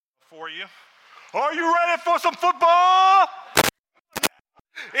for you. Are you ready for some football?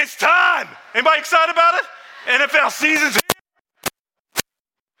 It's time. Anybody excited about it? NFL season's here.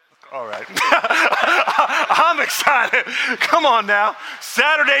 All right. I'm excited. Come on now.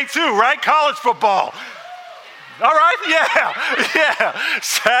 Saturday too, right? College football. All right, yeah.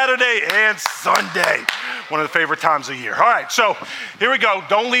 Saturday and Sunday. One of the favorite times of year. All right, so here we go.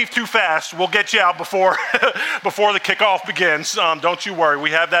 Don't leave too fast. We'll get you out before the kickoff begins. Don't you worry. We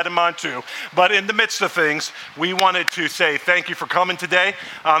have that in mind too. But in the midst of things, we wanted to say thank you for coming today.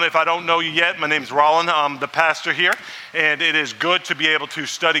 If I don't know you yet, my name's Rollin. I'm the pastor here, and it is good to be able to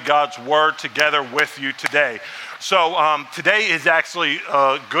study God's Word together with you today. So today is actually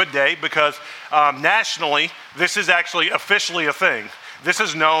a good day because nationally, this is actually officially a thing. This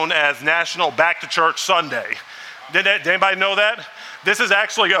is known as National Back to Church Sunday. Did anybody know that? This is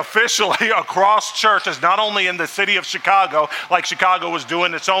actually officially across churches, not only in the city of Chicago, like Chicago was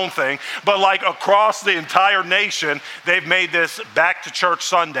doing its own thing, but like across the entire nation, they've made this Back to Church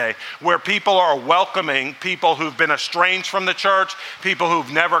Sunday, where people are welcoming people who've been estranged from the church, people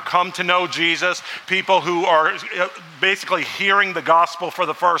who've never come to know Jesus, people who are basically hearing the gospel for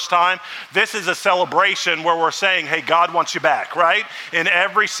the first time. This is a celebration where we're saying, hey, God wants you back, right? In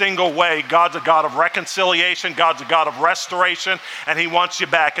every single way, God's a God of reconciliation, God's a God of restoration, and he wants you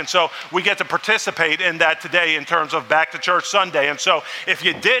back. And so we get to participate in that today in terms of Back to Church Sunday. And so if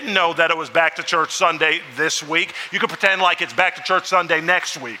you didn't know that it was Back to Church Sunday this week, you could pretend like it's Back to Church Sunday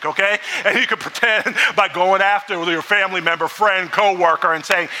next week, okay? And you could pretend by going after your family member, friend, co-worker and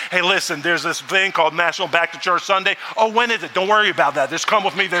saying, hey, listen, there's this thing called National Back to Church Sunday. Oh, when is it? Don't worry about that. Just come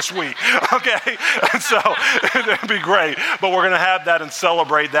with me this week, okay? And so it'd be great. But we're going to have that and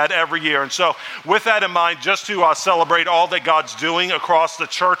celebrate that every year. And so with that in mind, just to celebrate all that God's doing across the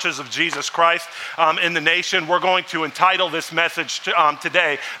churches of Jesus Christ in the nation, we're going to entitle this message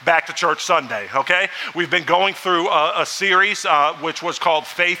today, Back to Church Sunday, okay? We've been going through a series which was called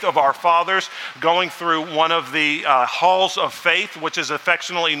Faith of Our Fathers, going through one of the halls of faith, which is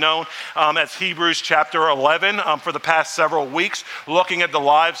affectionately known as Hebrews chapter 11 for the past several weeks, looking at the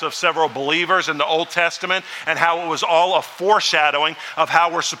lives of several believers in the Old Testament and how it was all a foreshadowing of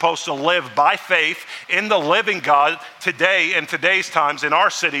how we're supposed to live by faith in the living God today in today's times in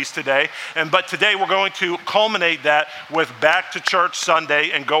our cities today. But today we're going to culminate that with Back to Church Sunday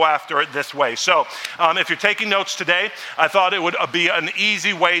and go after it this way. So if you're taking notes today, I thought it would be an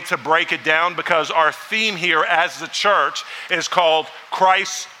easy way to break it down because our theme here as the church is called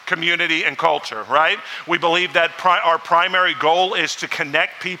Christ, Community, and Culture, right? We believe that our primary goal is to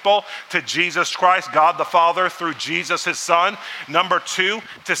connect people to Jesus Christ, God the Father, through Jesus, his Son. Number two,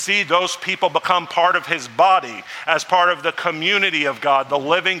 to see those people become part of his body as part of the community of God, the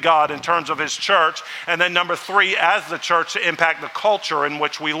living God in terms of his church. And then number three, as the church, to impact the culture in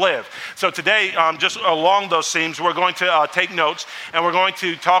which we live. So today, just along those themes, we're going to take notes and we're going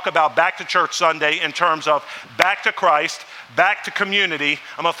to talk about Back to Church Sunday in terms of back to Christ, back to community,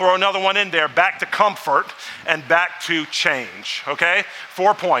 I'm going to throw another one in there, back to comfort, and back to change, okay?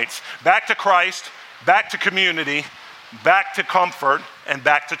 4 points. Back to Christ, back to community, back to comfort, and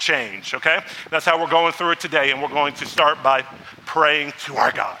back to change, okay? That's how we're going through it today, and we're going to start by praying to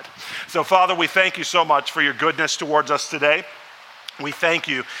our God. So, Father, we thank you so much for your goodness towards us today. We thank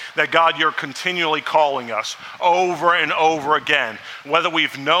you that, God, you're continually calling us over and over again, whether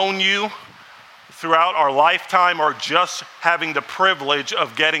we've known you throughout our lifetime or just having the privilege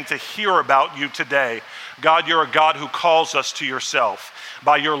of getting to hear about you today. God, you're a God who calls us to yourself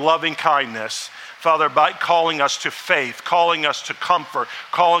by your loving kindness. Father, by calling us to faith, calling us to comfort,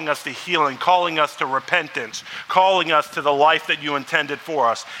 calling us to healing, calling us to repentance, calling us to the life that you intended for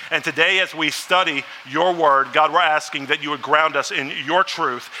us. And today as we study your word, God, we're asking that you would ground us in your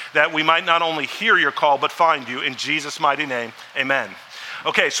truth, that we might not only hear your call, but find you. In Jesus' mighty name, amen.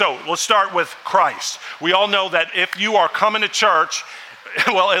 Okay, so let's start with Christ. We all know that if you are coming to church,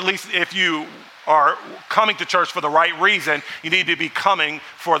 well, at least if you are coming to church for the right reason, you need to be coming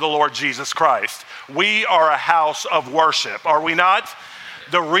for the Lord Jesus Christ. We are a house of worship, are we not?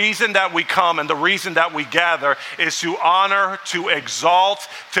 The reason that we come and the reason that we gather is to honor, to exalt,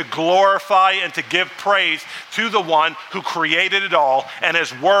 to glorify, and to give praise to the one who created it all and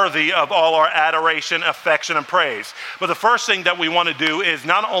is worthy of all our adoration, affection, and praise. But the first thing that we want to do is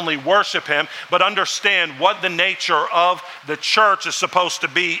not only worship him, but understand what the nature of the church is supposed to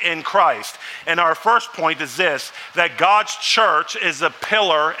be in Christ. And our first point is this, that God's church is a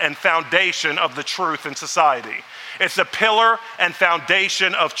pillar and foundation of the truth in society. It's the pillar and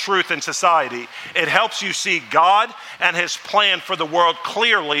foundation of truth in society. It helps you see God and his plan for the world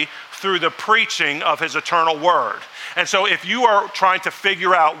clearly through the preaching of his eternal word. And so if you are trying to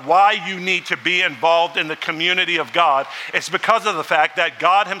figure out why you need to be involved in the community of God, it's because of the fact that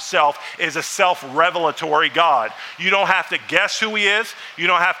God himself is a self-revelatory God. You don't have to guess who he is. You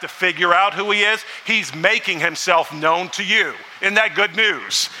don't have to figure out who he is. He's making himself known to you. Isn't that good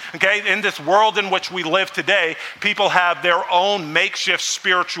news? Okay, in this world in which we live today, people have their own makeshift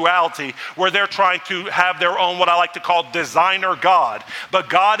spirituality where they're trying to have their own, what I like to call, designer God. But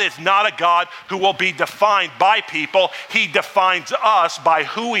God is not a God who will be defined by people. He defines us by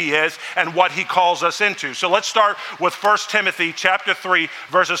who he is and what he calls us into. So let's start with 1 Timothy chapter 3,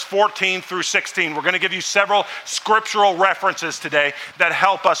 verses 14 through 16. We're going to give you several scriptural references today that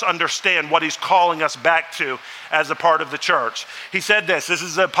help us understand what he's calling us back to as a part of the church. He said this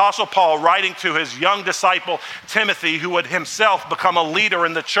is the Apostle Paul writing to his young disciple Timothy, who would himself become a leader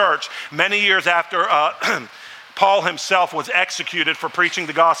in the church many years after Paul himself was executed for preaching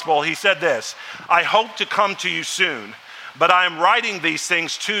the gospel. He said this, "I hope to come to you soon, but I am writing these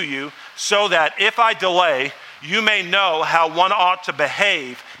things to you so that if I delay, you may know how one ought to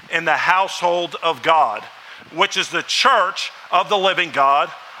behave in the household of God, which is the church of the living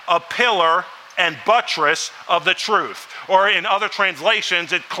God, a pillar and buttress of the truth." Or in other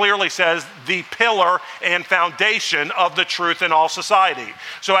translations, it clearly says the pillar and foundation of the truth in all society.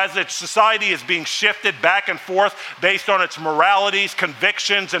 So as the society is being shifted back and forth based on its moralities,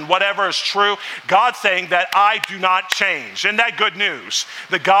 convictions, and whatever is true, God's saying that I do not change. Isn't that good news?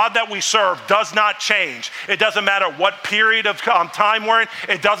 The God that we serve does not change. It doesn't matter what period of time we're in.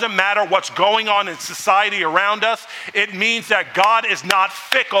 It doesn't matter what's going on in society around us. It means that God is not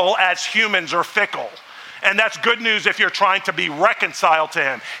fickle as humans are fickle. And that's good news if you're trying to be reconciled to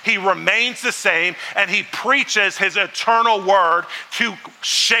him. He remains the same, and he preaches his eternal word to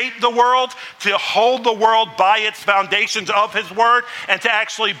shape the world, to hold the world by its foundations of his word, and to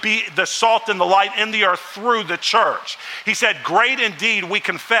actually be the salt and the light in the earth through the church. He said, "Great indeed, we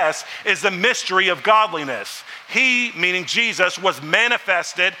confess, is the mystery of godliness. He," meaning Jesus, "was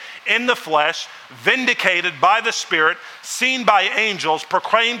manifested in the flesh, vindicated by the Spirit, seen by angels,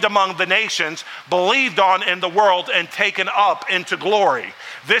 proclaimed among the nations, believed on in the world, and taken up into glory."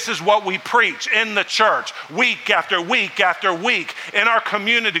 This is what we preach in the church week after week after week in our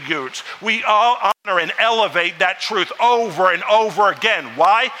community groups. We all honor and elevate that truth over and over again.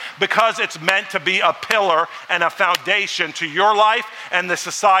 Why? Because it's meant to be a pillar and a foundation to your life and the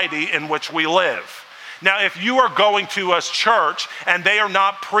society in which we live. Now, if you are going to a church and they are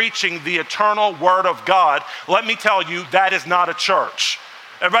not preaching the eternal word of God, let me tell you, that is not a church.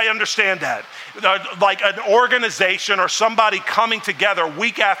 Everybody understand that? Like an organization or somebody coming together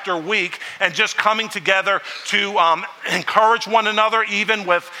week after week and just coming together to encourage one another, even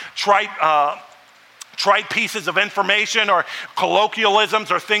with trite pieces of information or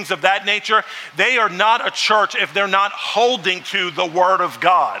colloquialisms or things of that nature. They are not a church if they're not holding to the word of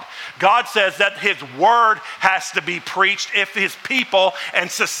God. God says that his word has to be preached if his people and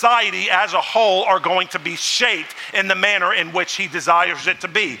society as a whole are going to be shaped in the manner in which he desires it to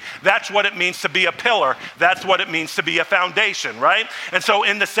be. That's what it means to be a pillar. That's what it means to be a foundation, right? And so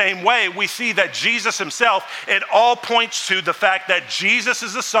in the same way, we see that Jesus himself, it all points to the fact that Jesus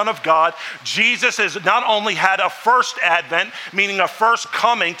is the Son of God. Jesus is not only had a first advent, meaning a first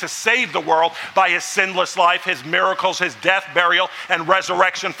coming to save the world by his sinless life, his miracles, his death, burial, and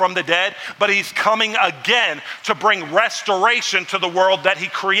resurrection from the dead, but he's coming again to bring restoration to the world that he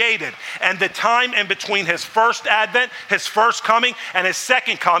created. And the time in between his first advent, his first coming, and his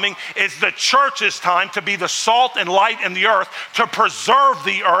second coming is the church's time to be the salt and light in the earth, to preserve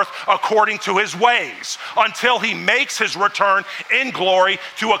the earth according to his ways, until he makes his return in glory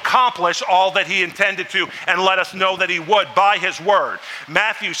to accomplish all that he intended to and let us know that he would by his word.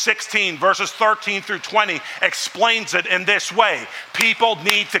 Matthew 16 verses 13 through 20 explains it in this way. People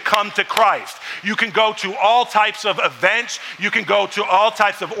need to come to Christ. You can go to all types of events. You can go to all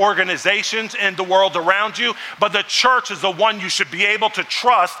types of organizations in the world around you, but the church is the one you should be able to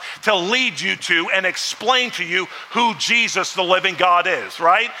trust to lead you to and explain to you who Jesus, the living God, is,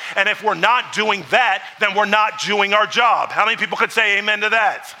 right? And if we're not doing that, then we're not doing our job. How many people could say amen to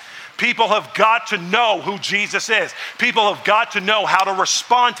that? People have got to know who Jesus is. People have got to know how to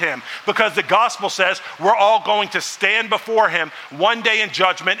respond to him, because the gospel says we're all going to stand before him one day in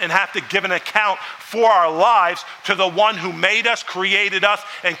judgment and have to give an account for our lives to the one who made us, created us,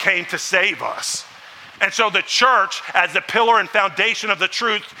 and came to save us. And so the church, as the pillar and foundation of the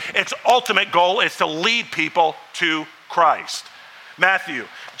truth, its ultimate goal is to lead people to Christ. Matthew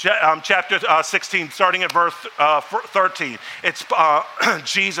chapter 16, starting at verse 13. It's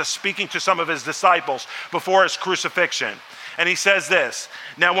Jesus speaking to some of his disciples before his crucifixion. And he says this,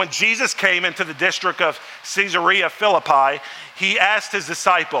 "Now when Jesus came into the district of Caesarea Philippi, he asked his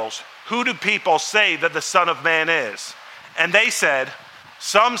disciples, 'Who do people say that the Son of Man is?' And they said,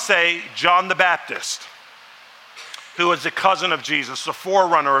 'Some say John the Baptist,' who was the cousin of Jesus, the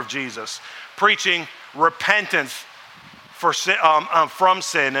forerunner of Jesus, preaching repentance from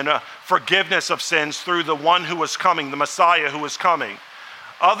sin and a forgiveness of sins through the one who was coming, the Messiah who was coming.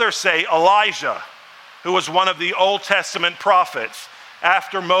 Others say Elijah, who was one of the Old Testament prophets.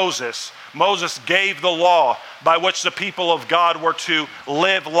 After Moses gave the law by which the people of God were to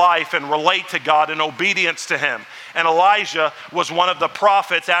live life and relate to God in obedience to him. And Elijah was one of the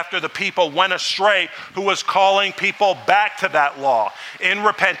prophets after the people went astray, who was calling people back to that law in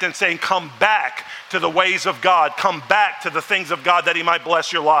repentance, saying, come back to the ways of God, come back to the things of God that he might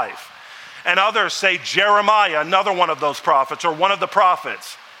bless your life. And others say Jeremiah, another one of those prophets, or one of the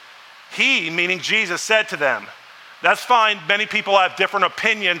prophets. He, meaning Jesus, said to them, that's fine, many people have different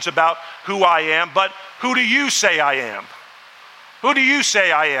opinions about who I am, but who do you say I am? Who do you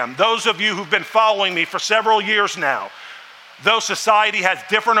say I am? Those of you who've been following me for several years now, though society has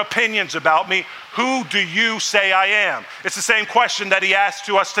different opinions about me, who do you say I am? It's the same question that he asked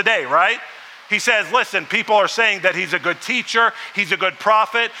to us today, right? He says, listen, people are saying that he's a good teacher, he's a good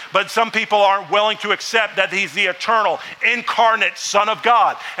prophet, but some people aren't willing to accept that he's the eternal, incarnate Son of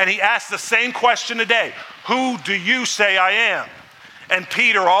God. And he asks the same question today. Who do you say I am? And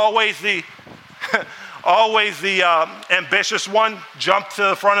Peter, always the ambitious one, jumped to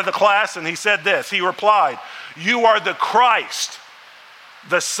the front of the class and he said this. He replied, you are the Christ,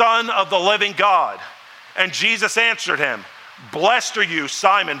 the Son of the living God. And Jesus answered him, blessed are you,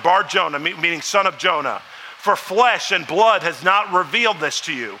 Simon Bar-Jonah, meaning son of Jonah, for flesh and blood has not revealed this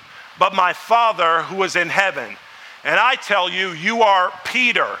to you, but my Father who is in heaven. And I tell you, you are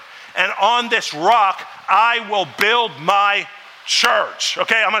Peter, and on this rock I will build my church.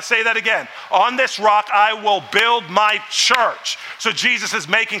 Okay, I'm going to say that again. On this rock I will build my church. So Jesus is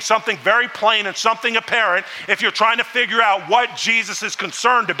making something very plain and something apparent if you're trying to figure out what Jesus is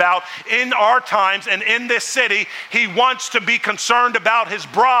concerned about in our times and in this city. He wants to be concerned about his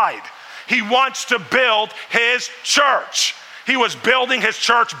bride. He wants to build his church. He was building his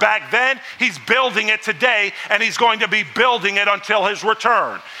church back then, he's building it today, and he's going to be building it until his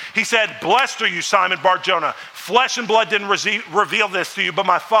return. He said, blessed are you, Simon Bar-Jonah. Flesh and blood didn't reveal this to you, but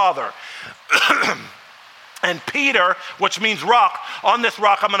my Father. And Peter, which means rock, on this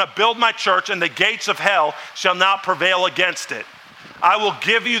rock I'm going to build my church, and the gates of hell shall not prevail against it. I will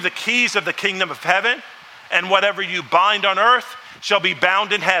give you the keys of the kingdom of heaven, and whatever you bind on earth shall be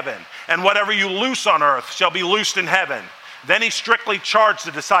bound in heaven, and whatever you loose on earth shall be loosed in heaven. Then he strictly charged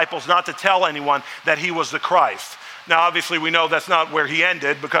the disciples not to tell anyone that he was the Christ. Now, obviously, we know that's not where he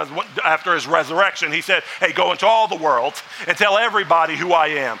ended, because after his resurrection, he said, hey, go into all the world and tell everybody who I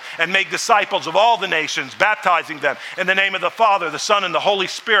am and make disciples of all the nations, baptizing them in the name of the Father, the Son, and the Holy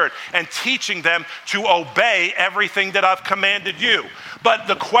Spirit, and teaching them to obey everything that I've commanded you. But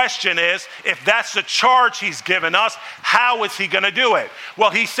the question is, if that's the charge he's given us, how is he going to do it?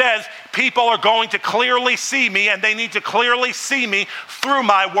 Well, he says people are going to clearly see me, and they need to clearly see me through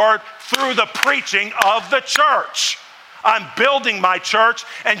my word, through the preaching of the church. I'm building my church,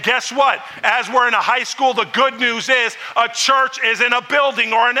 and guess what? As we're in a high school, the good news is a church isn't a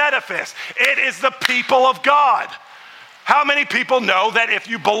building or an edifice. It is the people of God. How many people know that if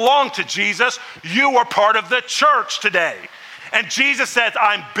you belong to Jesus, you are part of the church today? And Jesus says,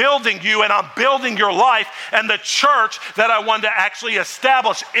 I'm building you and I'm building your life, and the church that I want to actually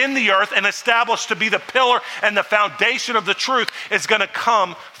establish in the earth and establish to be the pillar and the foundation of the truth is going to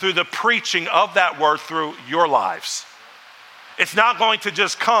come through the preaching of that word through your lives. It's not going to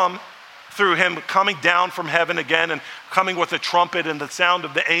just come through him coming down from heaven again and coming with a trumpet and the sound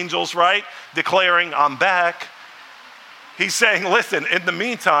of the angels, right? Declaring, I'm back. He's saying, listen, in the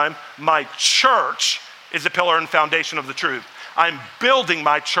meantime, my church is the pillar and foundation of the truth. I'm building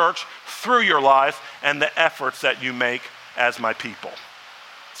my church through your lives and the efforts that you make as my people.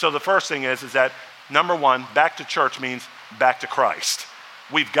 So the first thing is that, number one, back to church means back to Christ.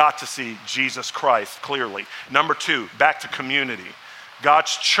 We've got to see Jesus Christ clearly. Number two, back to community.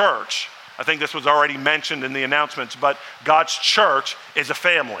 God's church, I think this was already mentioned in the announcements, but God's church is a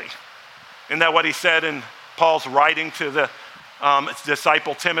family. Isn't that what he said in Paul's writing to the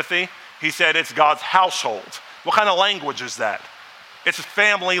disciple Timothy? He said it's God's household. What kind of language is that? It's a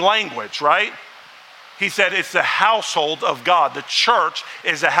family language, right? He said it's the household of God. The church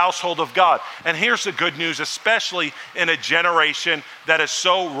is the household of God. And here's the good news, especially in a generation that is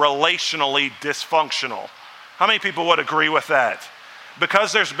so relationally dysfunctional. How many people would agree with that?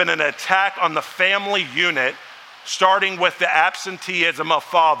 Because there's been an attack on the family unit, starting with the absenteeism of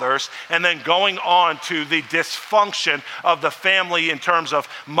fathers and then going on to the dysfunction of the family in terms of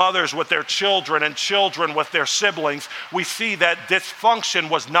mothers with their children and children with their siblings, we see that dysfunction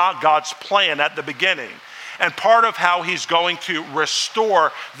was not God's plan at the beginning. And part of how he's going to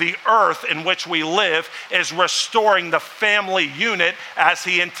restore the earth in which we live is restoring the family unit as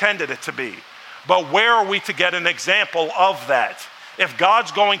he intended it to be. But where are we to get an example of that? If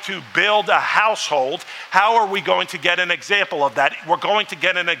God's going to build a household, how are we going to get an example of that? We're going to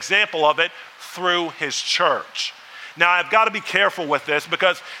get an example of it through his church. Now, I've got to be careful with this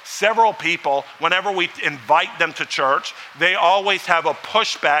because several people, whenever we invite them to church, they always have a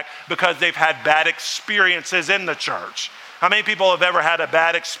pushback because they've had bad experiences in the church. How many people have ever had a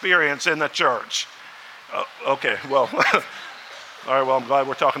bad experience in the church? Okay, well, all right, well, I'm glad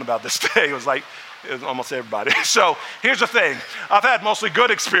we're talking about this today. It was almost everybody. So here's the thing. I've had mostly good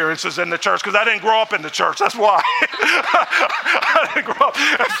experiences in the church because I didn't grow up in the church. That's why. I didn't grow up.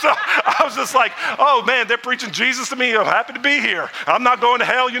 And so I was just like, oh man, they're preaching Jesus to me. I'm happy to be here. I'm not going to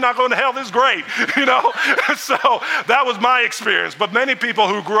hell. You're not going to hell. This is great. So that was my experience. But many people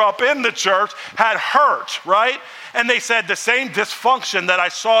who grew up in the church had hurt, right? And they said the same dysfunction that I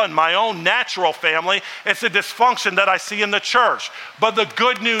saw in my own natural family, it's a dysfunction that I see in the church. But the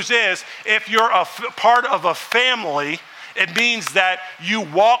good news is, if you're a part of a family, it means that you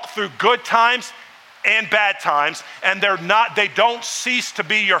walk through good times and bad times, and they don't cease to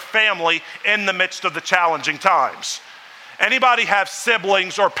be your family in the midst of the challenging times. Anybody have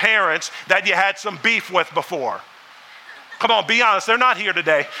siblings or parents that you had some beef with before? Come on, be honest, they're not here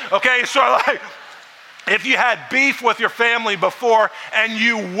today. Okay, so if you had beef with your family before and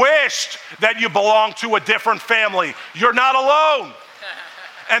you wished that you belonged to a different family, you're not alone.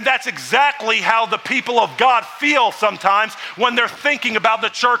 And that's exactly how the people of God feel sometimes when they're thinking about the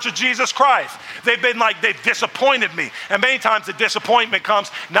church of Jesus Christ. They've disappointed me. And many times the disappointment comes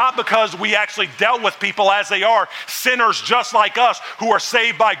not because we actually dealt with people as they are, sinners just like us who are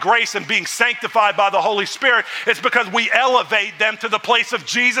saved by grace and being sanctified by the Holy Spirit. It's because we elevate them to the place of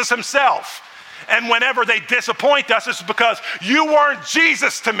Jesus himself. And whenever they disappoint us, it's because you weren't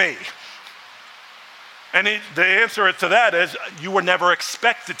Jesus to me. And the answer to that is you were never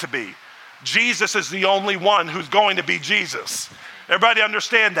expected to be. Jesus is the only one who's going to be Jesus. Everybody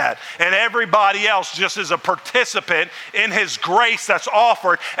understand that? And everybody else just is a participant in his grace that's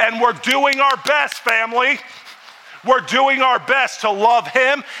offered. And we're doing our best, family. We're doing our best to love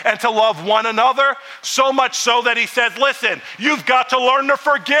him and to love one another. So much so that he says, listen, you've got to learn to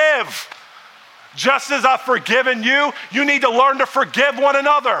forgive. Just as I've forgiven you, you need to learn to forgive one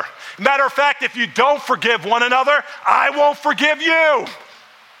another. Matter of fact, if you don't forgive one another, I won't forgive you.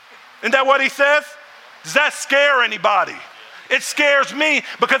 Isn't that what he says? Does that scare anybody? It scares me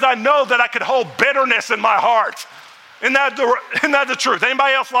because I know that I could hold bitterness in my heart. Isn't that the truth?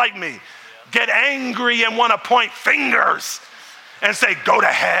 Anybody else like me? Get angry and want to point fingers and say, go to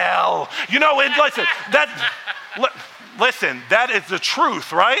hell. Listen, that is the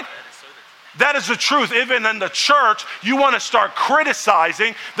truth, right? That is the truth. Even in the church, you want to start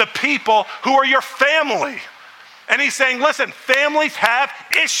criticizing the people who are your family. And he's saying, listen, families have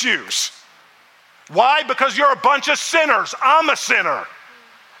issues. Why? Because you're a bunch of sinners. I'm a sinner.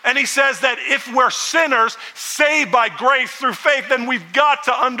 And he says that if we're sinners saved by grace through faith, then we've got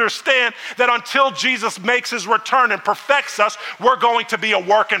to understand that until Jesus makes his return and perfects us, we're going to be a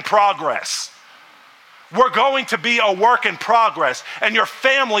work in progress. We're going to be a work in progress. And your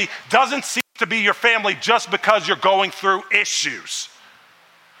family doesn't cease to be your family just because you're going through issues.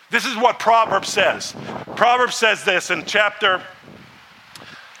 This is what Proverbs says. Proverbs says this in chapter...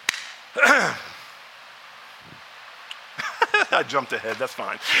 I jumped ahead, that's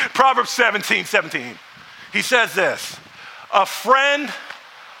fine. Proverbs 17:17. He says this, a friend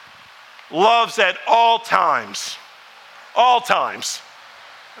loves at all times. All times.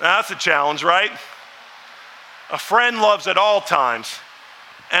 Now, that's a challenge, right? A friend loves at all times,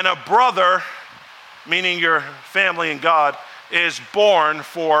 and a brother, meaning your family and God, is born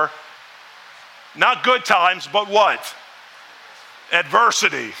for not good times, but what?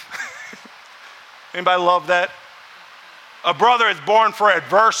 Adversity. Anybody love that? A brother is born for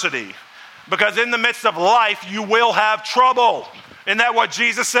adversity, because in the midst of life, you will have trouble. Isn't that what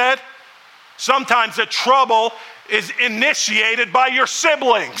Jesus said? Sometimes the trouble is initiated by your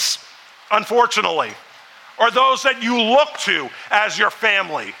siblings, unfortunately, or those that you look to as your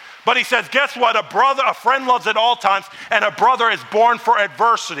family. But he says, guess what? A friend loves at all times, and a brother is born for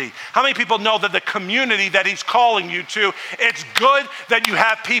adversity. How many people know that the community that he's calling you to, it's good that you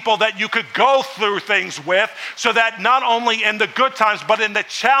have people that you could go through things with, so that not only in the good times, but in the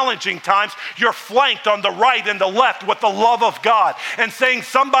challenging times, you're flanked on the right and the left with the love of God, and saying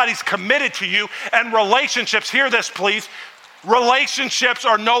somebody's committed to you. And relationships, hear this please, relationships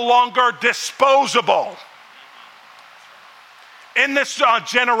are no longer disposable. In this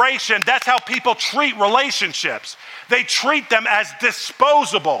generation, that's how people treat relationships. They treat them as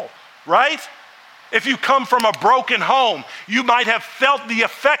disposable, right? If you come from a broken home, you might have felt the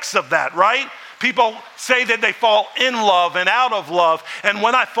effects of that, right? People say that they fall in love and out of love. And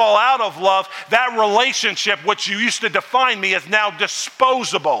when I fall out of love, that relationship, which you used to define me, is now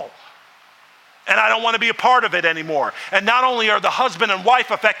disposable. And I don't want to be a part of it anymore. And not only are the husband and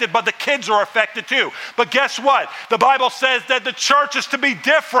wife affected, but the kids are affected too. But guess what? The Bible says that the church is to be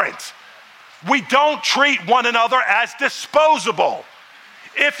different. We don't treat one another as disposable.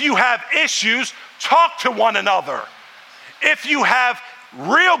 If you have issues, talk to one another. If you have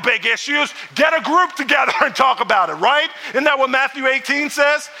real big issues, get a group together and talk about it, right? Isn't that what Matthew 18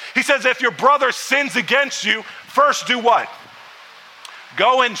 says? He says, if your brother sins against you, first do what?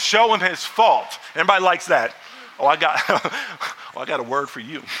 Go and show him his fault. Everybody likes that. I got a word for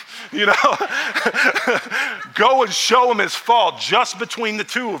you. You know, go and show him his fault just between the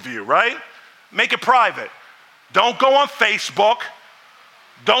two of you, right? Make it private. Don't go on Facebook.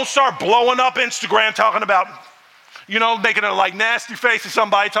 Don't start blowing up Instagram talking about, making a like nasty face at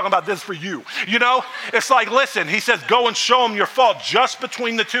somebody talking about this for you. It's like, listen, he says, go and show him your fault just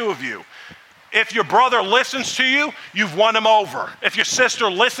between the two of you. If your brother listens to you, you've won him over. If your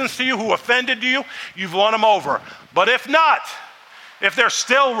sister listens to you who offended you, you've won him over. But if not, if they're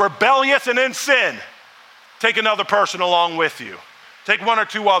still rebellious and in sin, take another person along with you. Take one or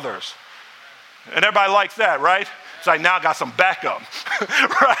two others. And everybody likes that, right? It's like, now I got some backup,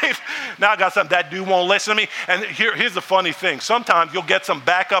 right? Now I got some, that dude won't listen to me. And here's the funny thing. Sometimes you'll get some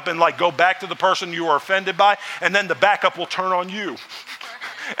backup and like go back to the person you were offended by, and then the backup will turn on you.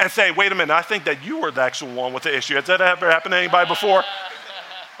 And say, wait a minute, I think that you were the actual one with the issue. Has that ever happened to anybody before?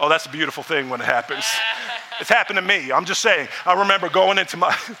 Oh, that's a beautiful thing when it happens. It's happened to me. I'm just saying. I remember going into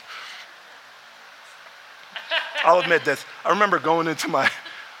my, I'll admit this. I remember going into my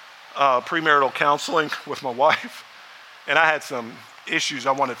premarital counseling with my wife, and I had some issues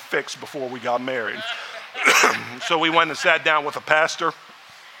I wanted fixed before we got married. So we went and sat down with a pastor.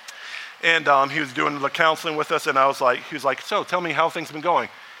 And he was doing the counseling with us, and he was like, so tell me how things have been going.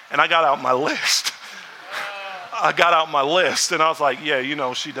 And I got out my list. And I was like,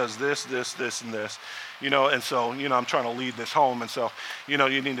 yeah, she does this, and this, and so, I'm trying to lead this home. And so, you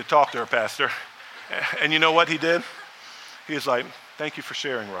need to talk to her, Pastor. And you know what he did? He was like, thank you for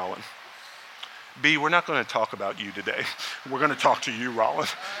sharing, Roland. B, we're not going to talk about you today. We're going to talk to you, Roland.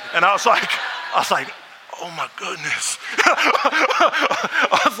 And I was like, oh my goodness.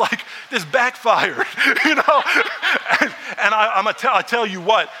 I was like, this backfired, And I tell you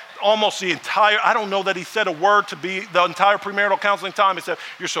what, almost the entire, I don't know that he said a word to be the entire premarital counseling time. He said,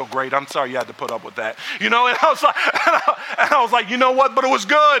 you're so great. I'm sorry you had to put up with that. And I was like, you know what? But it was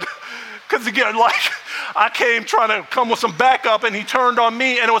good. Because again, like I came trying to come with some backup, and he turned on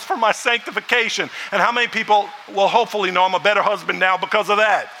me, and it was for my sanctification. And how many people will hopefully know I'm a better husband now because of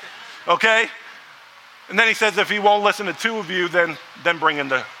that? Okay? And then he says, if he won't listen to two of you, then bring in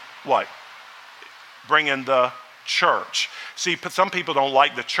the what? Bring in the church. See, some people don't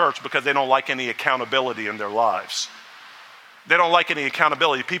like the church because they don't like any accountability in their lives. They don't like any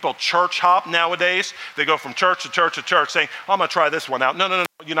accountability. People church hop nowadays. They go from church to church to church saying, I'm going to try this one out. No.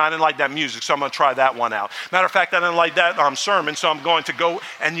 I didn't like that music, so I'm going to try that one out. Matter of fact, I didn't like that sermon, so I'm going to go.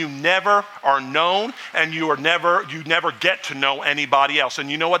 And you never are known, and you never get to know anybody else. And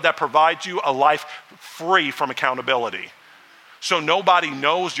you know what? That provides you a life free from accountability. So nobody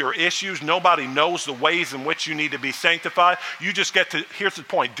knows your issues. Nobody knows the ways in which you need to be sanctified. You just get to, here's the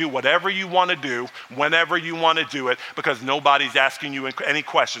point, do whatever you want to do, whenever you want to do it, because nobody's asking you any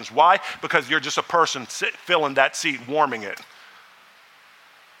questions. Why? Because you're just a person filling that seat, warming it.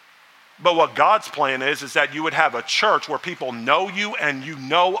 But what God's plan is that you would have a church where people know you and you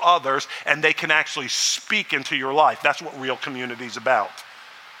know others, and they can actually speak into your life. That's what real community is about.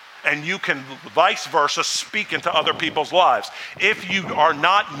 And you can, vice versa, speak into other people's lives. If you are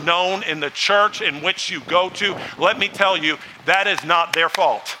not known in the church in which you go to, let me tell you, that is not their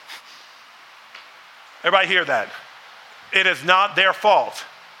fault. Everybody hear that? It is not their fault.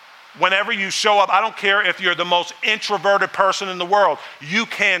 Whenever you show up, I don't care if you're the most introverted person in the world, you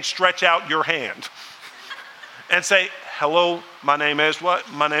can stretch out your hand. and say, hello, my name is what?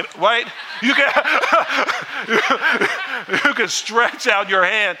 My name, wait. You can stretch out your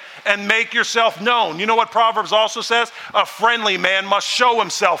hand and make yourself known. You know what Proverbs also says? A friendly man must show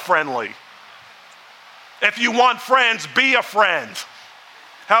himself friendly. If you want friends, be a friend.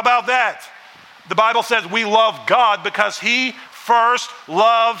 How about that? The Bible says we love God because he first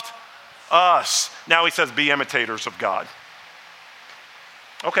loved us. Now he says be imitators of God.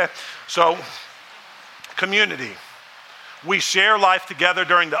 Okay, so community. We share life together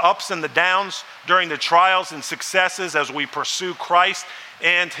during the ups and the downs, during the trials and successes as we pursue Christ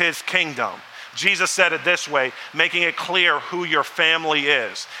and his kingdom. Jesus said it this way, making it clear who your family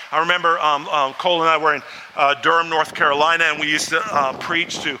is. I remember Cole and I were in Durham, North Carolina, and we used to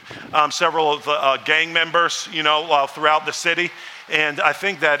preach to several of the gang members, throughout the city. And I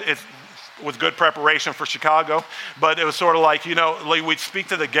think that it was good preparation for Chicago, but it was sort of like, we'd speak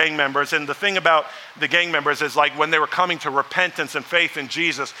to the gang members. And the thing about the gang members is like when they were coming to repentance and faith in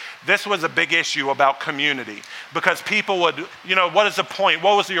Jesus, this was a big issue about community, because people would, what is the point?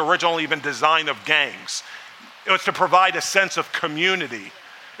 What was the original even design of gangs? It was to provide a sense of community.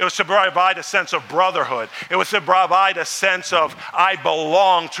 It was to provide a sense of brotherhood. It was to provide a sense of I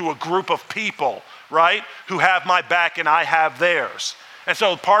belong to a group of people, right, who have my back and I have theirs. And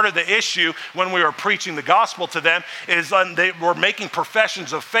so part of the issue when we were preaching the gospel to them is they were making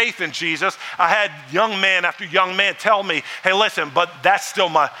professions of faith in Jesus. I had young man after young man tell me, hey, listen, but that's still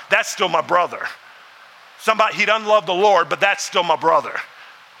my brother. He doesn't love the Lord, but that's still my brother.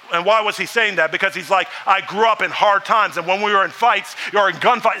 And why was he saying that? Because he's like, I grew up in hard times, and when we were in fights or in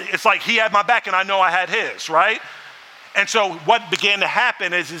gunfights, it's like he had my back and I know I had his, right? And so what began to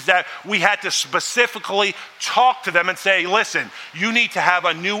happen is that we had to specifically talk to them and say, listen, you need to have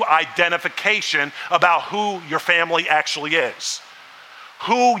a new identification about who your family actually is,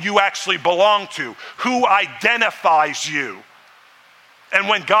 who you actually belong to, who identifies you. And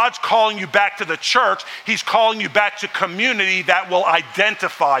when God's calling you back to the church, he's calling you back to community that will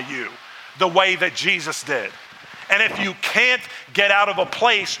identify you the way that Jesus did. And if you can't get out of a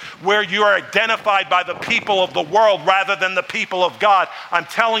place where you are identified by the people of the world rather than the people of God, I'm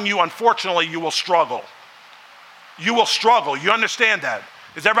telling you, unfortunately, you will struggle. You will struggle. You understand that?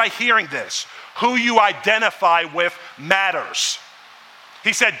 Is everybody hearing this? Who you identify with matters.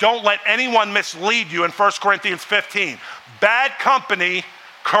 He said, don't let anyone mislead you in 1 Corinthians 15. Bad company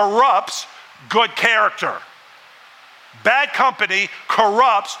corrupts good character. Bad company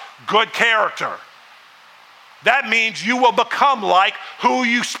corrupts good character. That means you will become like who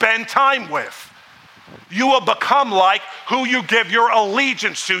you spend time with. You will become like who you give your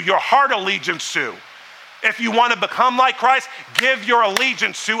allegiance to, your heart allegiance to. If you want to become like Christ, give your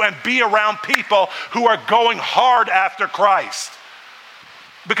allegiance to and be around people who are going hard after Christ.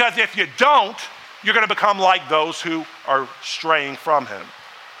 Because if you don't, you're going to become like those who are straying from him.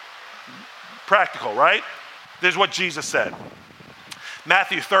 Practical, right? This is what Jesus said.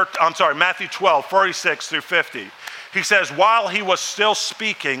 Matthew 12, 46 through 50. He says, while he was still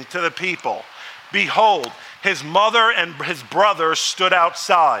speaking to the people, behold, his mother and his brothers stood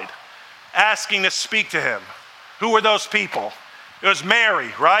outside, asking to speak to him. Who were those people? It was Mary,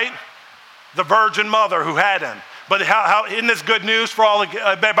 right? The virgin mother who had him. But how isn't this good news for all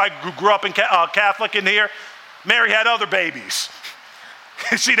everybody who grew up in Catholic in here? Mary had other babies.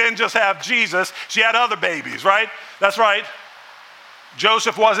 She didn't just have Jesus, she had other babies, right? That's right.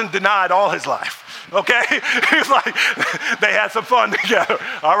 Joseph wasn't denied all his life, okay? He was like, they had some fun together.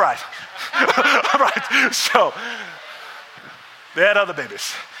 All right. All right. So they had other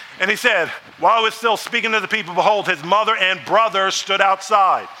babies. And he said, while he was still speaking to the people, behold, his mother and brothers stood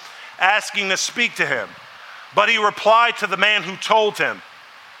outside, asking to speak to him. But he replied to the man who told him,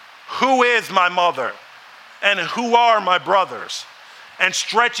 who is my mother and who are my brothers? And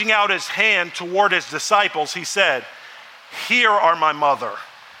stretching out his hand toward his disciples, he said, here are my mother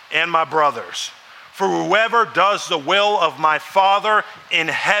and my brothers. For whoever does the will of my Father in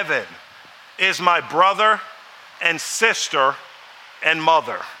heaven is my brother and sister and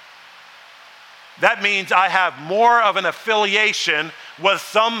mother. That means I have more of an affiliation with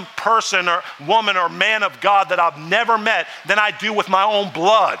some person or woman or man of God that I've never met than I do with my own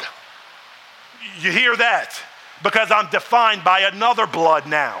blood. You hear that? Because I'm defined by another blood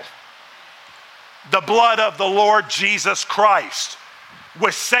now. The blood of the Lord Jesus Christ,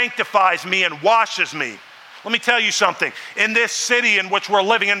 which sanctifies me and washes me. Let me tell you something. In this city in which we're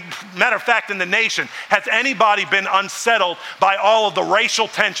living, and matter of fact, in the nation, has anybody been unsettled by all of the racial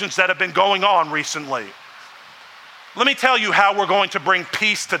tensions that have been going on recently? Let me tell you how we're going to bring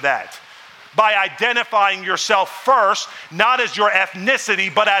peace to that. by identifying yourself first, not as your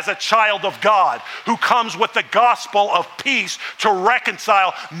ethnicity, but as a child of God who comes with the gospel of peace to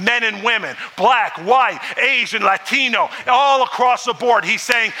reconcile men and women, black, white, Asian, Latino, all across the board. He's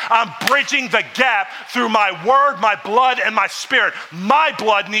saying, I'm bridging the gap through my word, my blood, and my spirit. My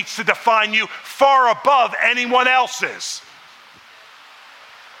blood needs to define you far above anyone else's.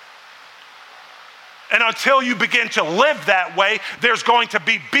 And until you begin to live that way, there's going to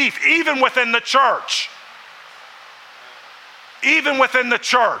be beef, even within the church. Even within the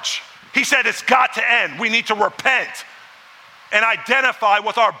church. He said it's got to end. We need to repent and identify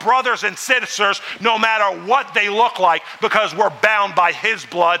with our brothers and sisters no matter what they look like, because we're bound by his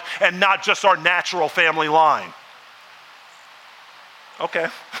blood and not just our natural family line. Okay,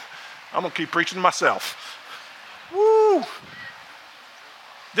 I'm gonna keep preaching to myself. Woo!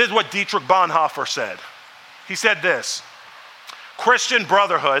 This is what Dietrich Bonhoeffer said. He said this: Christian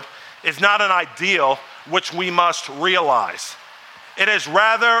brotherhood is not an ideal which we must realize. It is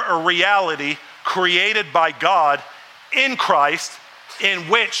rather a reality created by God in Christ in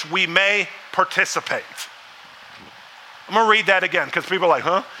which we may participate. I'm gonna read that again because people are like,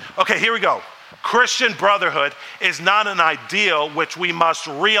 huh? Okay, here we go. Christian brotherhood is not an ideal which we must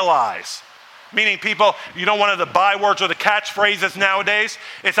realize. Meaning people, you know, one of the bywords or the catchphrases nowadays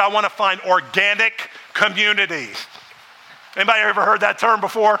is I want to find organic community. Anybody ever heard that term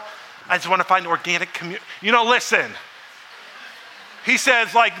before? I just want to find organic community. You know, listen. He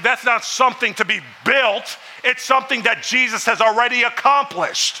says, like, that's not something to be built. It's something that Jesus has already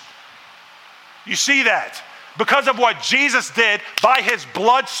accomplished. You see that? Because of what Jesus did by his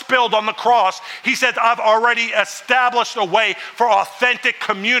blood spilled on the cross, he said, I've already established a way for authentic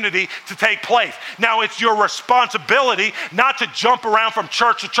community to take place. Now it's your responsibility not to jump around from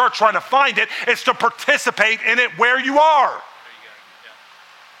church to church trying to find it. It's to participate in it where you are.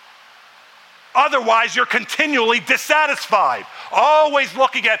 Otherwise, you're continually dissatisfied, always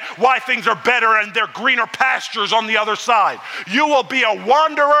looking at why things are better and there are greener pastures on the other side. You will be a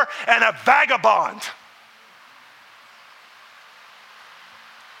wanderer and a vagabond.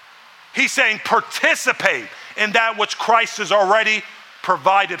 He's saying participate in that which Christ has already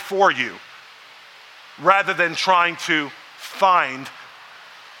provided for you, rather than trying to find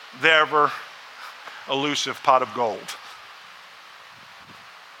the ever elusive pot of gold.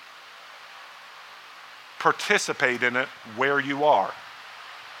 Participate in it where you are,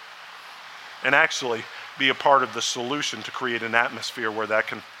 and actually be a part of the solution to create an atmosphere where that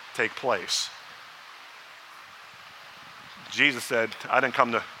can take place. Jesus said, I didn't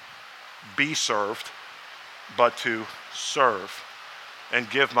come to be served, but to serve and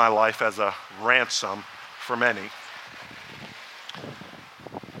give my life as a ransom for many.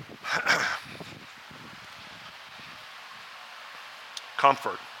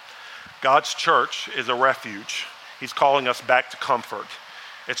 Comfort. God's church is a refuge. He's calling us back to comfort.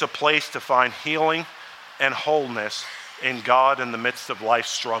 It's a place to find healing and wholeness in God in the midst of life's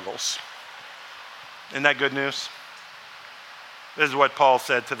struggles. Isn't that good news? This is what Paul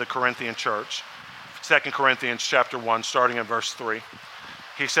said to the Corinthian church. 2 Corinthians chapter 1, starting in verse 3.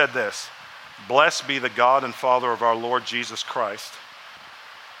 He said this: Blessed be the God and Father of our Lord Jesus Christ,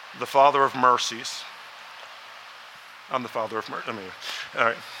 the Father of mercies. I'm the Father of mercy. All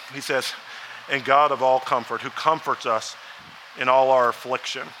right. He says, and God of all comfort, who comforts us in all our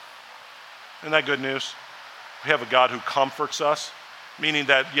affliction. Isn't that good news? We have a God who comforts us, meaning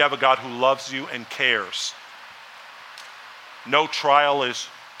that you have a God who loves you and cares. No trial is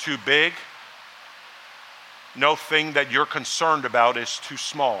too big. No thing that you're concerned about is too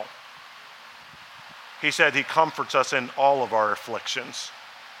small. He said he comforts us in all of our afflictions.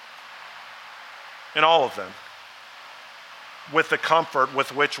 In all of them. With the comfort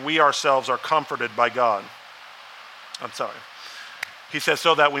with which we ourselves are comforted by God. He says,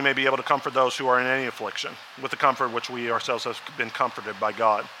 so that we may be able to comfort those who are in any affliction, with the comfort which we ourselves have been comforted by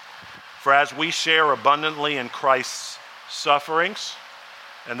God. For as we share abundantly in Christ's sufferings,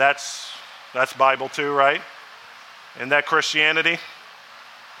 and that's Bible too, right? Isn't that Christianity?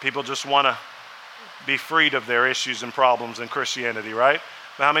 People just want to be freed of their issues and problems in Christianity, right?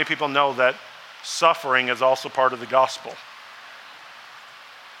 But how many people know that suffering is also part of the gospel?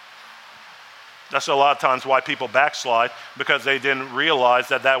 That's a lot of times why people backslide, because they didn't realize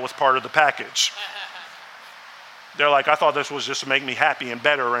that that was part of the package. They're like, I thought this was just to make me happy and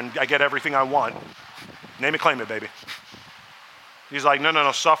better and I get everything I want. Name it, claim it, baby. He's like,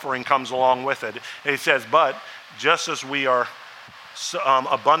 no, suffering comes along with it. And he says, but just as we are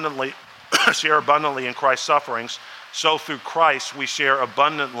abundantly share abundantly in Christ's sufferings, so through Christ we share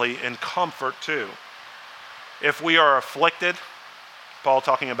abundantly in comfort too. If we are afflicted, Paul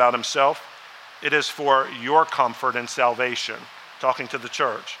talking about himself, it is for your comfort and salvation, talking to the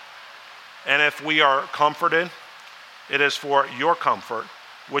church. And if we are comforted, it is for your comfort,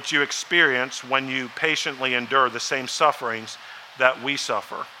 which you experience when you patiently endure the same sufferings that we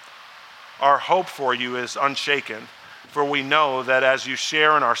suffer. Our hope for you is unshaken, for we know that as you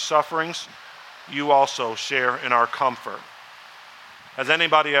share in our sufferings, you also share in our comfort. Has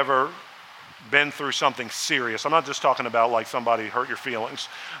anybody ever been through something serious? I'm not just talking about like somebody hurt your feelings,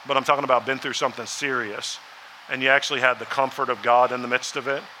 but I'm talking about been through something serious, and you actually had the comfort of God in the midst of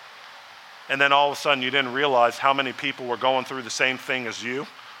it, and then all of a sudden you didn't realize how many people were going through the same thing as you.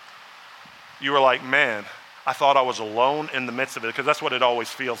 You were like, man, I thought I was alone in the midst of it, because that's what it always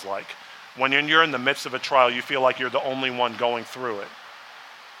feels like. When you're in the midst of a trial, you feel like you're the only one going through it.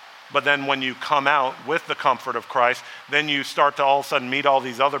 But then when you come out with the comfort of Christ, then you start to all of a sudden meet all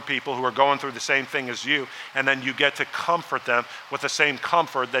these other people who are going through the same thing as you, and then you get to comfort them with the same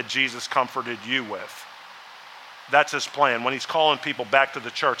comfort that Jesus comforted you with. That's his plan. When he's calling people back to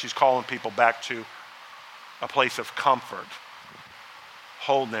the church, he's calling people back to a place of comfort,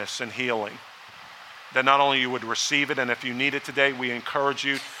 wholeness, and healing. That not only you would receive it, and if you need it today, we encourage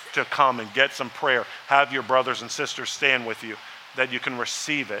you to come and get some prayer. Have your brothers and sisters stand with you, that you can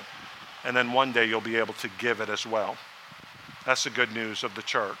receive it, and then one day you'll be able to give it as well. That's the good news of the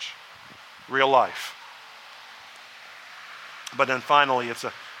church. Real life. But then finally,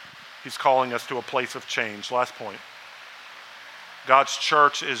 he's calling us to a place of change. Last point. God's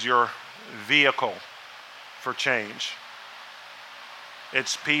church is your vehicle for change.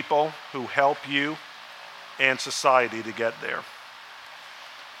 It's people who help you and society to get there.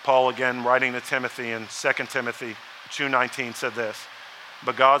 Paul, again, writing to Timothy in 2 Timothy 2:19 said this,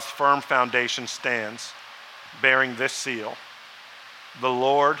 "But God's firm foundation stands, bearing this seal. The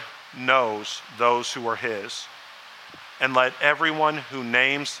Lord knows those who are his. And let everyone who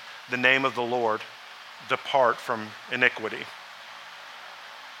names the name of the Lord depart from iniquity."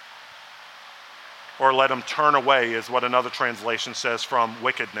 Or let him turn away is what another translation says, from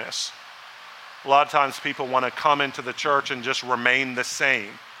wickedness. A lot of times people want to come into the church and just remain the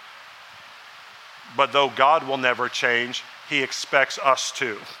same. But though God will never change, he expects us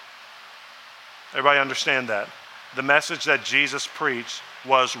to. Everybody understand that? The message that Jesus preached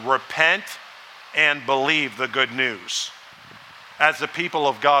was repent and believe the good news. As the people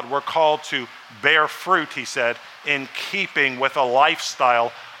of God, we're called to bear fruit, he said, in keeping with a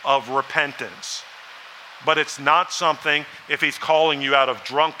lifestyle of repentance. But it's not something, if he's calling you out of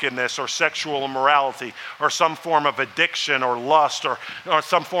drunkenness or sexual immorality or some form of addiction or lust or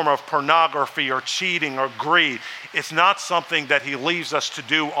some form of pornography or cheating or greed. It's not something that he leaves us to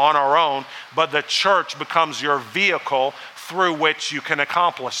do on our own, but the church becomes your vehicle through which you can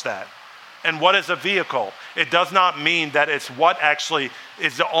accomplish that. And what is a vehicle? It does not mean that it's what actually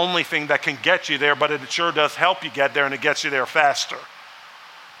is the only thing that can get you there, but it sure does help you get there, and it gets you there faster.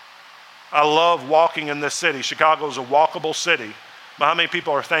 I love walking in this city. Chicago is a walkable city. But how many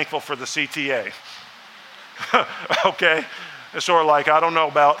people are thankful for the CTA? Okay? It's sort of like, I don't know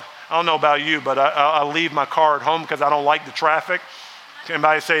about you, but I leave my car at home because I don't like the traffic. Can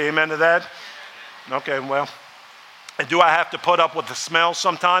anybody say amen to that? Okay, well. And do I have to put up with the smell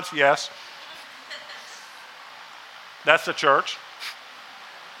sometimes? Yes. That's the church.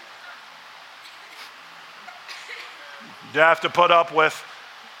 Do I have to put up with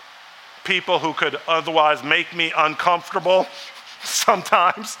people who could otherwise make me uncomfortable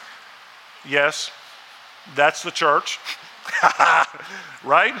sometimes? Yes. That's the church.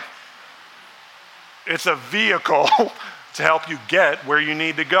 Right? It's a vehicle to help you get where you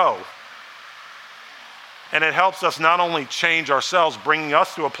need to go. And it helps us not only change ourselves, bringing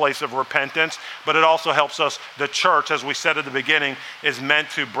us to a place of repentance, but it also helps us, the church, as we said at the beginning, is meant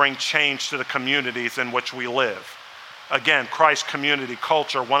to bring change to the communities in which we live. Again, Christ community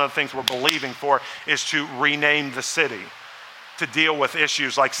culture, one of the things we're believing for is to rename the city, to deal with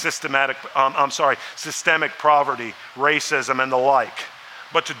issues like systemic poverty, racism, and the like.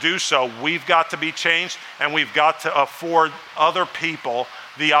 But to do so, we've got to be changed, and we've got to afford other people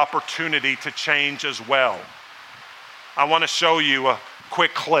the opportunity to change as well. I want to show you a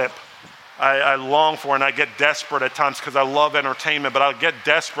quick clip. I long for, and I get desperate at times because I love entertainment, but I get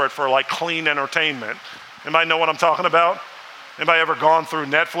desperate for like clean entertainment. Anybody know what I'm talking about? Anybody ever gone through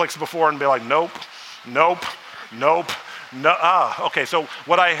Netflix before and be like, nope. No, okay, so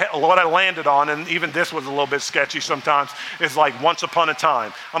what I landed on, and even this was a little bit sketchy sometimes, is like Once Upon a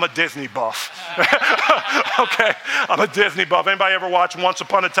Time. I'm a Disney buff. Okay, I'm a Disney buff. Anybody ever watch Once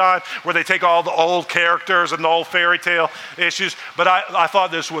Upon a Time, where they take all the old characters and the old fairy tale issues? But I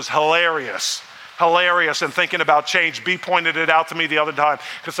thought this was hilarious. hilarious in thinking about change. B pointed it out to me the other time,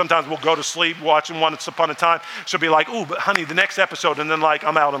 because sometimes we'll go to sleep watching Once Upon a Time. She'll be like, "Ooh, but honey, the next episode," and then like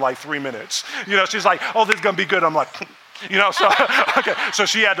I'm out in like 3 minutes. She's like, "Oh, this is gonna be good." I'm like, so okay, so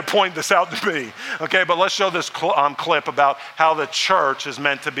she had to point this out to me. Okay, but let's show this clip about how the church is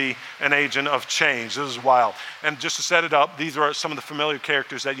meant to be an agent of change. This is wild. And just to set it up, these are some of the familiar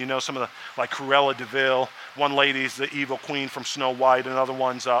characters that some of the, like Cruella de Vil. One lady's the evil queen from Snow White, another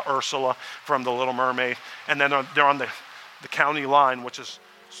one's Ursula from The Little Mermaid. And then they're on the county line, which is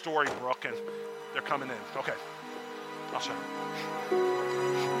Storybrooke, and they're coming in. Okay, I'll show you.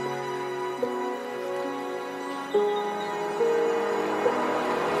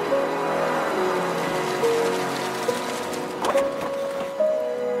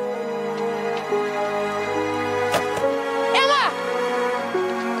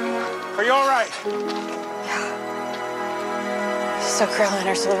 Are you all right? Yeah. So Cruella and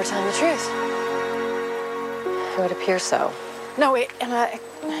Ursula were telling the truth. It would appear so. No, wait, Emma. I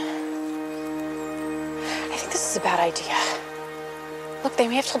think this is a bad idea. Look, they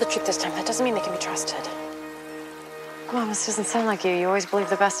may have told the truth this time. That doesn't mean they can be trusted. Mom, this doesn't sound like you. You always believe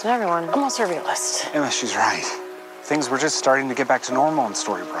the best in everyone. I'm also a realist. Emma, she's right. Things were just starting to get back to normal in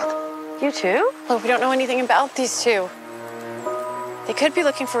Storybrooke. You too? Look, we don't know anything about these two. They could be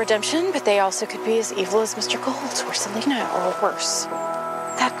looking for redemption, but they also could be as evil as Mr. Gold or Selena or worse.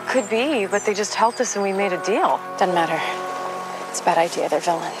 That could be, but they just helped us and we made a deal. Doesn't matter. It's a bad idea. They're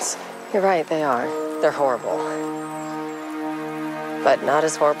villains. You're right, they are. They're horrible. But not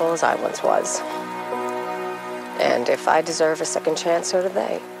as horrible as I once was. And if I deserve a second chance, so do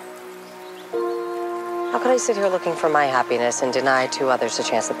they. How could I sit here looking for my happiness and deny two others a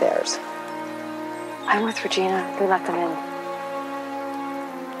chance at theirs? I'm with Regina. We let them in.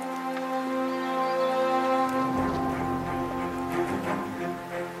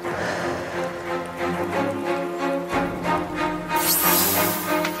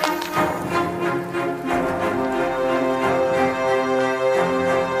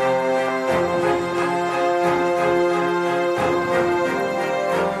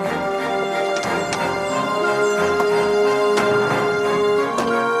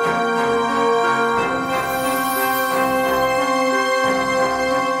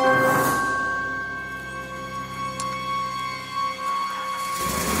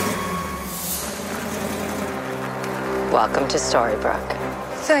 Welcome to Storybrooke.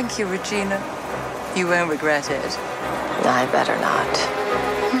 Thank you, Regina. You won't regret it. I better not.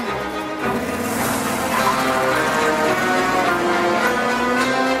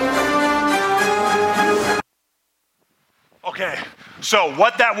 Okay, so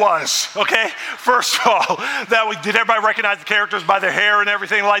what that was, okay? First of all, did everybody recognize the characters by their hair and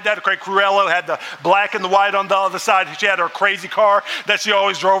everything like that? Okay, Cruella had the black and the white on the other side. She had her crazy car that she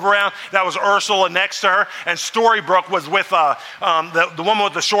always drove around. That was Ursula next to her. And Storybrooke was with, the woman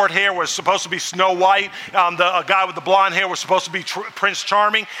with the short hair was supposed to be Snow White. The guy with the blonde hair was supposed to be Prince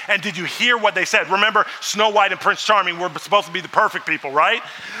Charming. And did you hear what they said? Remember, Snow White and Prince Charming were supposed to be the perfect people, right?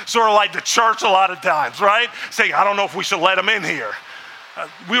 Sort of like the church a lot of times, right? Saying, I don't know if we should let them in here.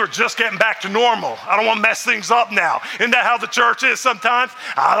 We were just getting back to normal. I don't want to mess things up now. Isn't that how the church is sometimes?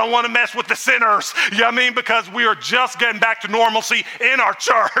 I don't want to mess with the sinners. You know what I mean? Because we are just getting back to normalcy in our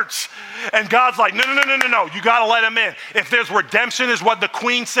church. And God's like, no. You got to let them in. If there's redemption is what the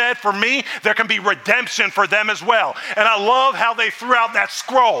queen said for me, there can be redemption for them as well. And I love how they threw out that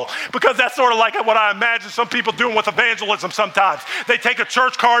scroll, because that's sort of like what I imagine some people doing with evangelism sometimes. They take a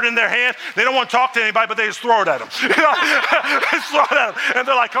church card in their hand. They don't want to talk to anybody, but they just throw it at them. They just throw it at them. And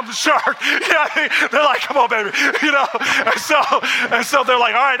they're like, come to church. You know what I mean? They're like, come on, baby. And so they're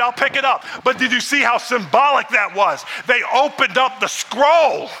like, all right, I'll pick it up. But did you see how symbolic that was? They opened up the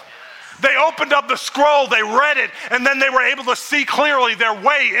scroll. They opened up the scroll, they read it, and then they were able to see clearly their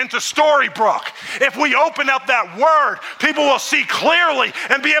way into Storybrooke. If we open up that word, people will see clearly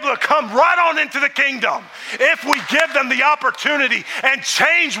and be able to come right on into the kingdom. If we give them the opportunity, and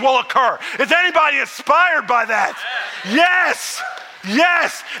change will occur. Is anybody inspired by that? Yes.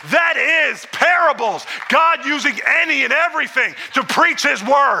 Yes, that is parables. God using any and everything to preach his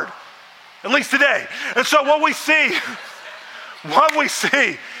word, at least today. And so what we see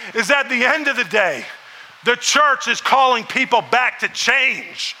is at the end of the day, the church is calling people back to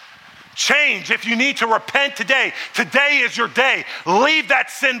change. Change. If you need to repent today is your day. Leave that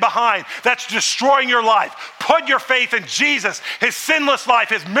sin behind that's destroying your life. Put your faith in Jesus, his sinless life,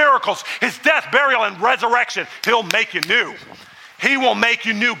 his miracles, his death, burial, and resurrection. He'll make you new. He will make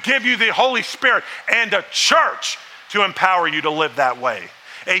you new, give you the Holy Spirit and a church to empower you to live that way.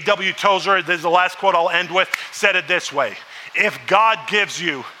 A.W. Tozer, this is the last quote I'll end with, said it this way: if God gives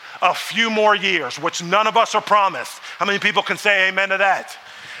you a few more years, which none of us are promised. How many people can say amen to that?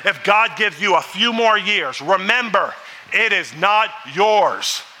 If God gives you a few more years, remember, it is not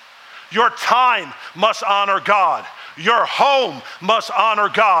yours. Your time must honor God. Your home must honor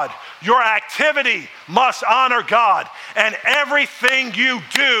God. Your activity must honor God. And everything you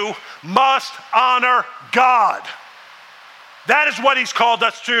do must honor God. That is what he's called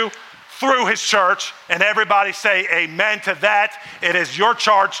us to through his church. And everybody say amen to that. It is your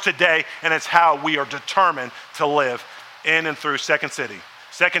charge today, and it's how we are determined to live in and through Second City.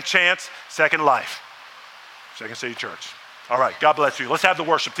 Second chance, second life. Second City Church. All right, God bless you. Let's have the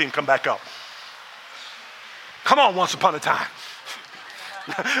worship team come back up. Come on, once upon a time.